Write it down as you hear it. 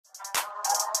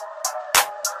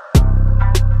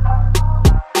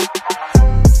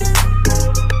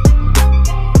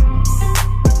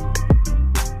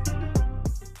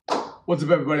What's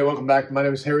up, everybody? Welcome back. My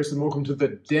name is Harrison. Welcome to the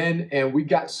Den, and we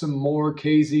got some more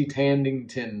KZ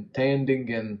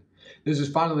Tandingan. This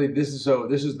is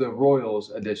the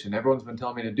Royals edition. Everyone's been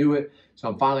telling me to do it, so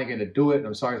I'm finally going to do it. And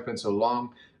I'm sorry it's been so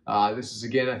long. This is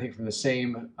again, I think, from the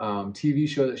same TV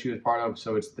show that she was part of.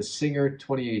 So it's The Singer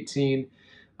 2018,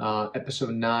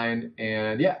 episode 9,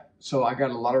 and yeah. So I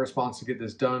got a lot of response to get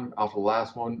this done off the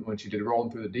last one when she did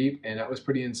Rolling Through the Deep, and that was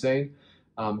pretty insane.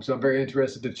 So I'm very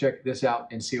interested to check this out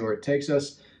and see where it takes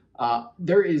us.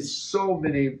 There is so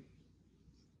many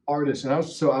artists, and I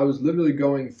was literally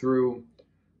going through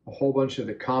a whole bunch of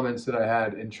the comments that I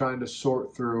had and trying to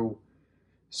sort through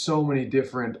so many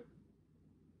different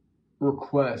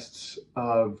requests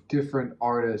of different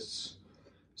artists.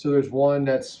 So there's one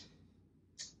that's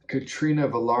Katrina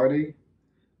Velarde.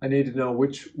 I need to know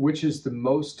which is the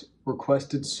most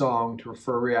requested song to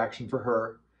refer reaction for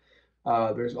her.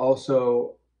 There's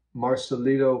also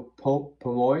Marcelito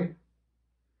Pomoy.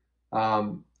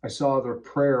 I saw their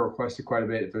prayer requested quite a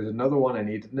bit. If there's another one I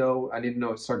need to know,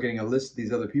 start getting a list of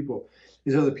these other people.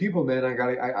 These other people, man,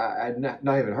 I'd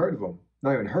not even heard of them.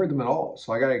 Not even heard them at all.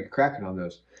 So I gotta get cracking on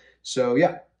those. So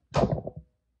yeah.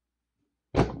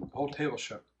 Whole table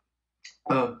shook.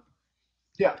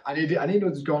 Yeah, I need to know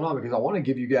what's going on because I want to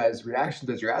give you guys reactions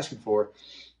that you're asking for,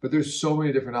 but there's so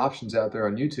many different options out there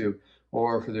on YouTube,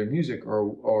 or for their music,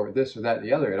 or this or that and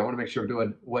the other, and I want to make sure I'm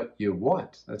doing what you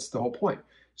want. That's the whole point.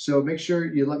 So make sure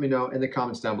you let me know in the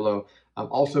comments down below.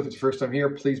 Also, if it's your first time here,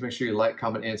 please make sure you like,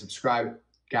 comment, and subscribe.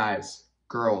 Guys,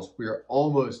 girls, we are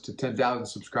almost to 10,000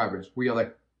 subscribers. We are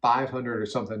like 500 or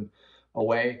something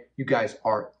away. You guys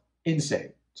are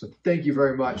insane. So thank you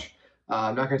very much.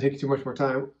 I'm not going to take too much more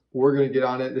time. We're going to get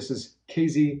on it. This is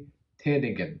KZ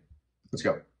Tandingan. Let's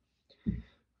go.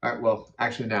 All right, well,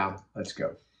 actually now, let's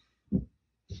go.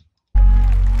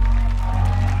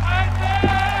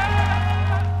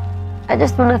 I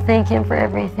just want to thank him for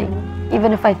everything.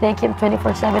 Even if I thank him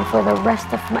 24/7 for the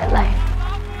rest of my life,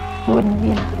 it wouldn't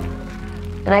be enough.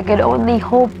 And I could only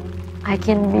hope I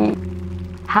can be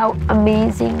how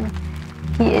amazing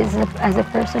he is as a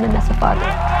person and as a father.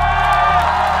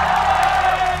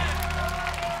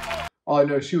 Oh, I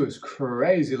know she was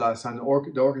crazy last time. The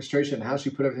orchestration, how she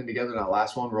put everything together in that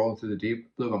last one, Rolling Through the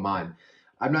Deep, blew my mind.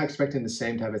 I'm not expecting the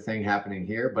same type of thing happening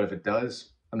here, but if it does,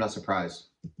 I'm not surprised.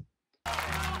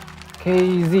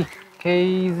 KZ.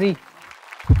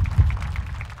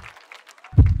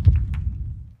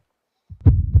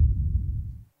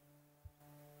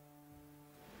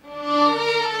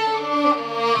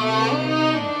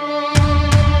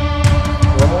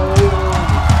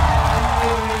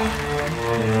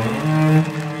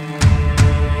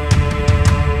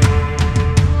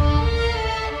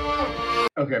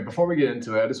 Okay, before we get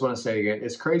into it, I just want to say again,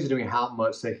 it's crazy to me how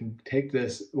much they can take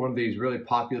one of these really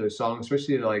popular songs,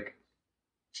 especially like,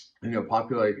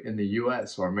 popular like in the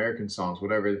US or American songs,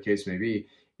 whatever the case may be,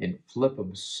 and flip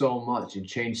them so much and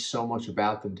change so much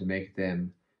about them to make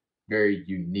them very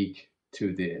unique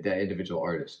to that individual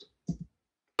artist.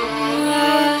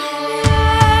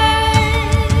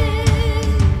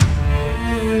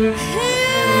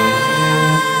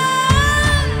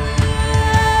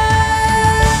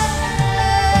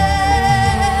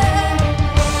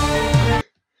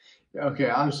 Okay,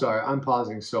 I'm sorry. I'm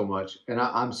pausing so much, and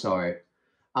I'm sorry.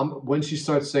 When she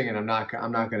starts singing, I'm not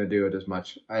going to do it as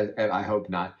much. I hope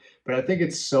not. But I think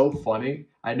it's so funny.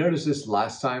 I noticed this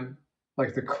last time.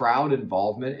 Like the crowd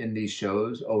involvement in these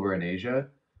shows over in Asia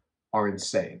are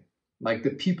insane. Like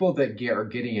the people that are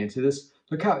getting into this,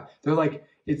 look how they're like.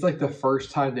 It's like the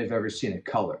first time they've ever seen a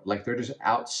color. Like they're just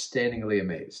outstandingly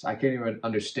amazed. I can't even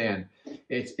understand.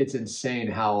 It's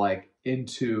insane how like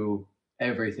into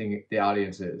everything the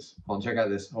audience is. Hold on, check out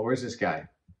this. Oh, where's this guy?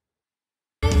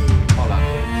 Hold on.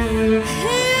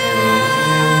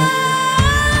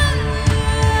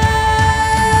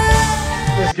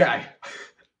 This guy.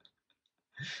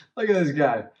 Look at this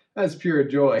guy. That's pure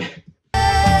joy.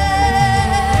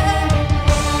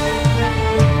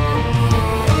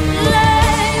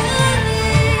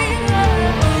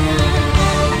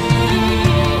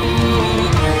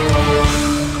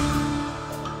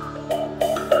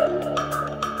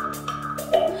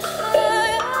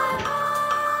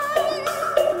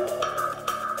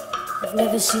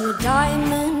 Never seen a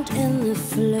diamond in the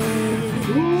flesh.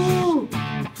 Ooh.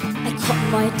 I cut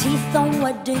my teeth on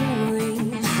wedding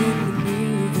rings in the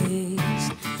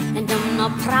movies, and I'm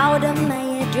not proud of my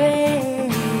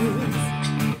address.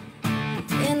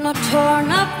 In a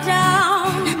torn up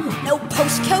town, no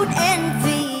postcode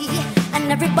envy,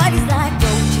 and everybody's like,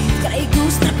 "Don't you grey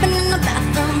goose dripping in the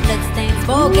bathroom, bloodstains,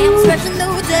 ball games, scratching the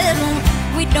hotel room."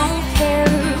 We don't care.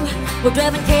 We're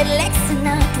driving Cadillacs in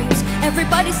our dreams.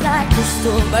 Everybody's like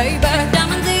crystal, baby.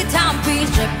 Diamonds, a timepiece,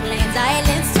 jet planes,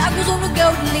 islands, tigers on a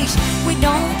golden leash. We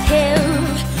don't care.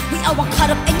 We all want caught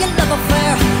up in your love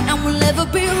affair, and we'll never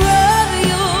be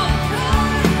royal.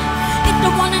 It's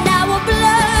the one in our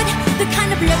blood, the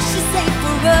kind of blood she saved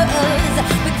for us.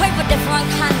 We crave a different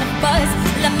kind of buzz.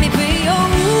 Let me be your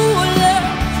ruler.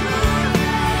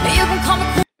 You can call me.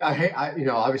 You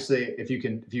know, obviously, if you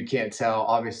can't tell,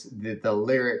 obviously the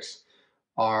lyrics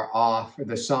are off.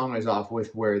 The song is off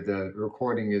with where the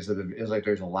recording is like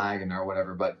there's a lag in there or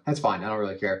whatever, but that's fine. I don't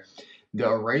really care. The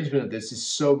arrangement of this is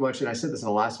so much, and I said this in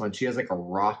the last one. She has like a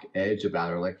rock edge about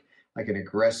her, like an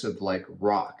aggressive like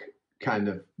rock kind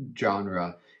of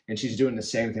genre, and she's doing the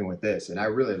same thing with this, and I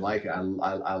really like it. I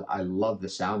love the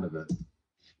sound of it.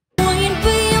 Baby,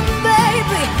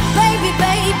 baby,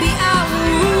 baby, I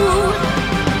rule.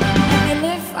 Let me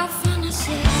live our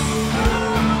fantasy.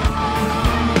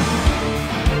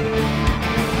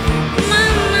 My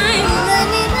mind, let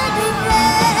me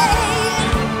play.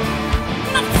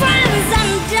 My friends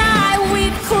and I, we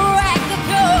crack the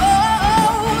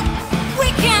code. We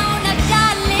count our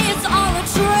dollars on a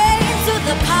train to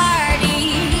the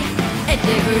party. And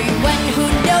everyone who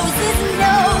knows is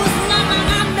knows.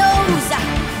 Knows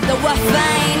that we're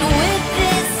fine with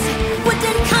this. We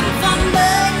didn't come from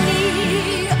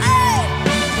money.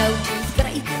 No juice,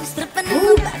 grapes, stripping in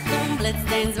the bathroom,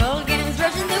 bloodstains, roll games,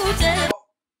 rushing the hotel.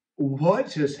 What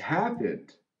just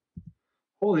happened?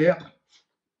 Holy yeah.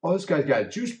 Oh, this guy's got a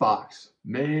juice box.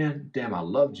 Man, damn, I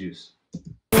love juice.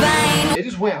 It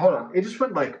just went, hold on. It just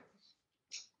went like,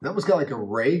 that almost got like a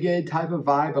reggae type of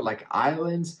vibe, but like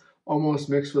islands almost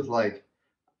mixed with like,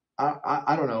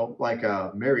 I don't know, like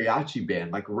a mariachi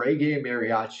band, like reggae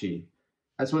mariachi.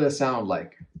 That's what it sounded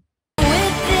like.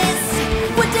 With this,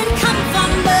 we didn't come from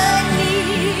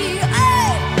money.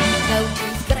 No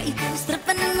juice, grapes,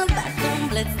 stripping in the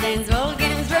bathroom, bloodstains, roll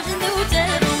games, rushing the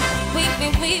hotel. We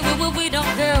don't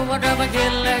care whatever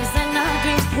killers and our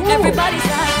dreams. Everybody's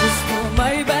like crystal,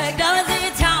 Maybach, dollars in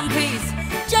your timepiece.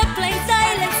 Jet plane,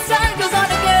 silent sun goes on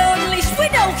a golden leash. We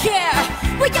don't care.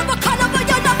 We give a color, but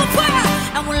you're never fair.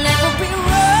 And we'll never be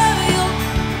royal.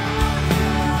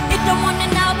 It's the one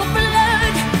in our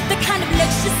blood, the kind of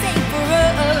blood she saved for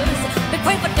us. We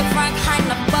crave a different kind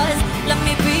of buzz. Let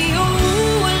me be your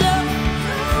ruler.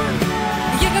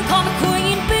 You can call me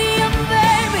queen, be a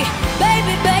baby.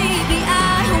 Baby, baby,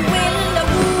 I will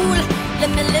rule.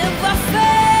 Let me live a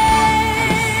fantasy.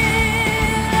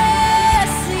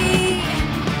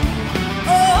 Oh,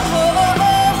 oh, oh,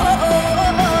 oh,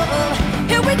 oh, oh.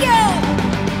 Here we go.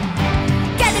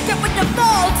 With the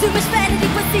fall, too much vanity,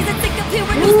 but season sick of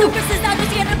hearing new services. Now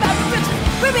just getting about the riches.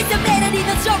 We're in the vanity,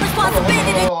 that's your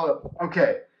responsibility.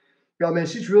 Okay. Yo, man,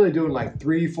 she's really doing like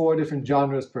 3-4 different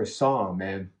genres per song,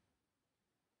 man.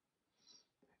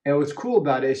 And what's cool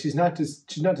about it is she's not just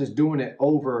doing it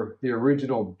over the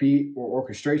original beat or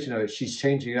orchestration of it. She's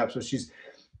changing it up. So she's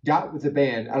got with the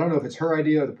band. I don't know if it's her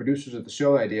idea or the producers of the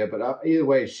show idea, but either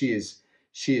way, she is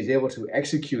able to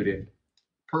execute it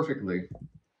perfectly.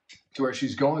 To where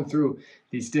she's going through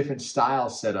these different style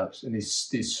setups and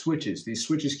these switches. These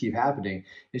switches keep happening,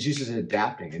 and she's just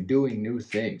adapting and doing new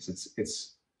things.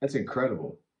 That's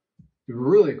incredible.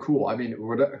 Really cool. I mean,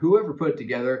 whoever put it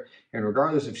together, and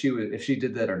regardless if she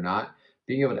did that or not,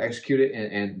 being able to execute it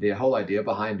and the whole idea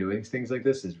behind doing things like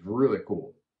this is really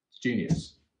cool. It's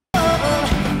genius.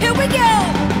 Here we go.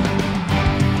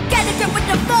 Get it with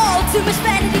the fall. Too much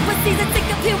vanity, but season sick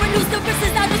of hearing new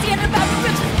services. Now just getting about the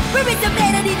riches. We're in the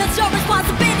vanity, that's your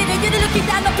responsibility. You're looking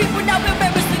down on people now, we're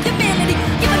embarrassing humanity.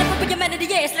 Giving up for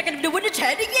humanity, yeah, it's like I'm doing a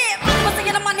charity, yeah. Once I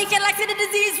get the money, can't like the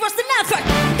disease, worse than that's right.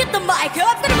 Get the mic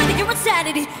up, gonna really give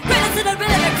insanity. Greatest in the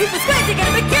rhythm, people's crazy,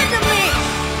 gonna begin to me.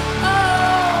 Oh,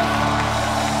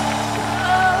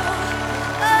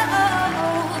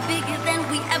 bigger than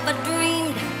we ever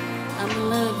dreamed. I'm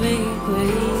loving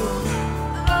queen.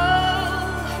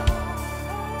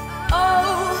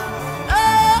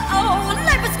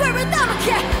 I don't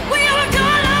care. We are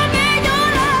gonna be your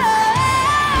love.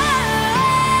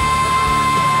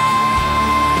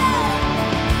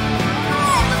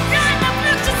 The kind of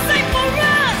love to say for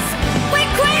us. We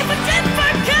crave a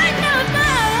different kind of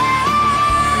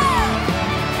love.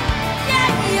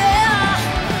 Yeah, yeah.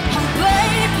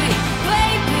 Baby,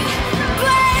 baby,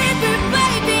 baby,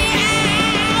 baby, I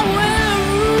will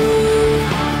rule.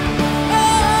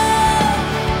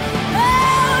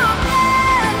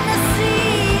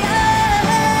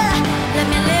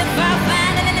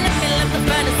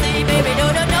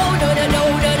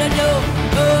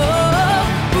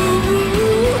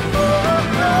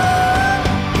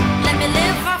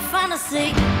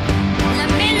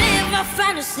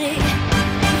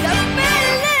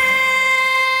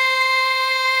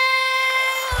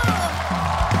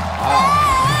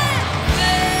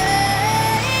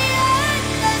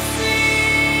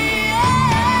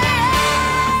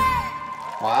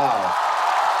 Wow.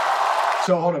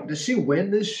 So hold up, does she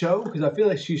win this show? Because I feel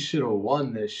like she should have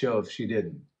won this show if she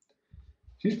didn't.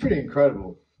 She's pretty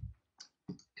incredible.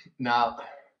 Now,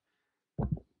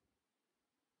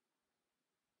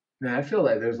 man, I feel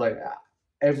like there's like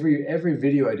every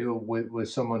video I do with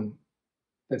someone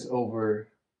that's over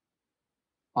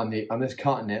on this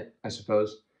continent, I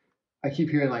suppose, I keep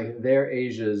hearing like they're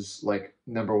Asia's like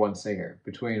 #1 singer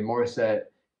between Morissette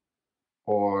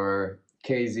or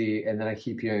KZ, and then I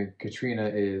keep hearing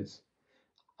Katrina is.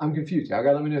 I'm confused. Y'all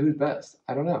gotta let me know who's best.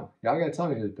 I don't know. Y'all gotta tell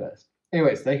me who's best.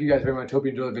 Anyways, thank you guys very much. Hope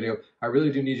you enjoyed the video. I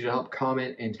really do need you to help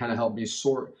comment and kind of help me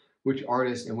sort which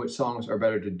artists and which songs are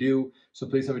better to do. So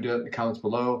please let me do it in the comments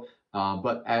below.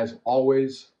 But as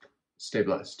always, stay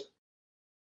blessed.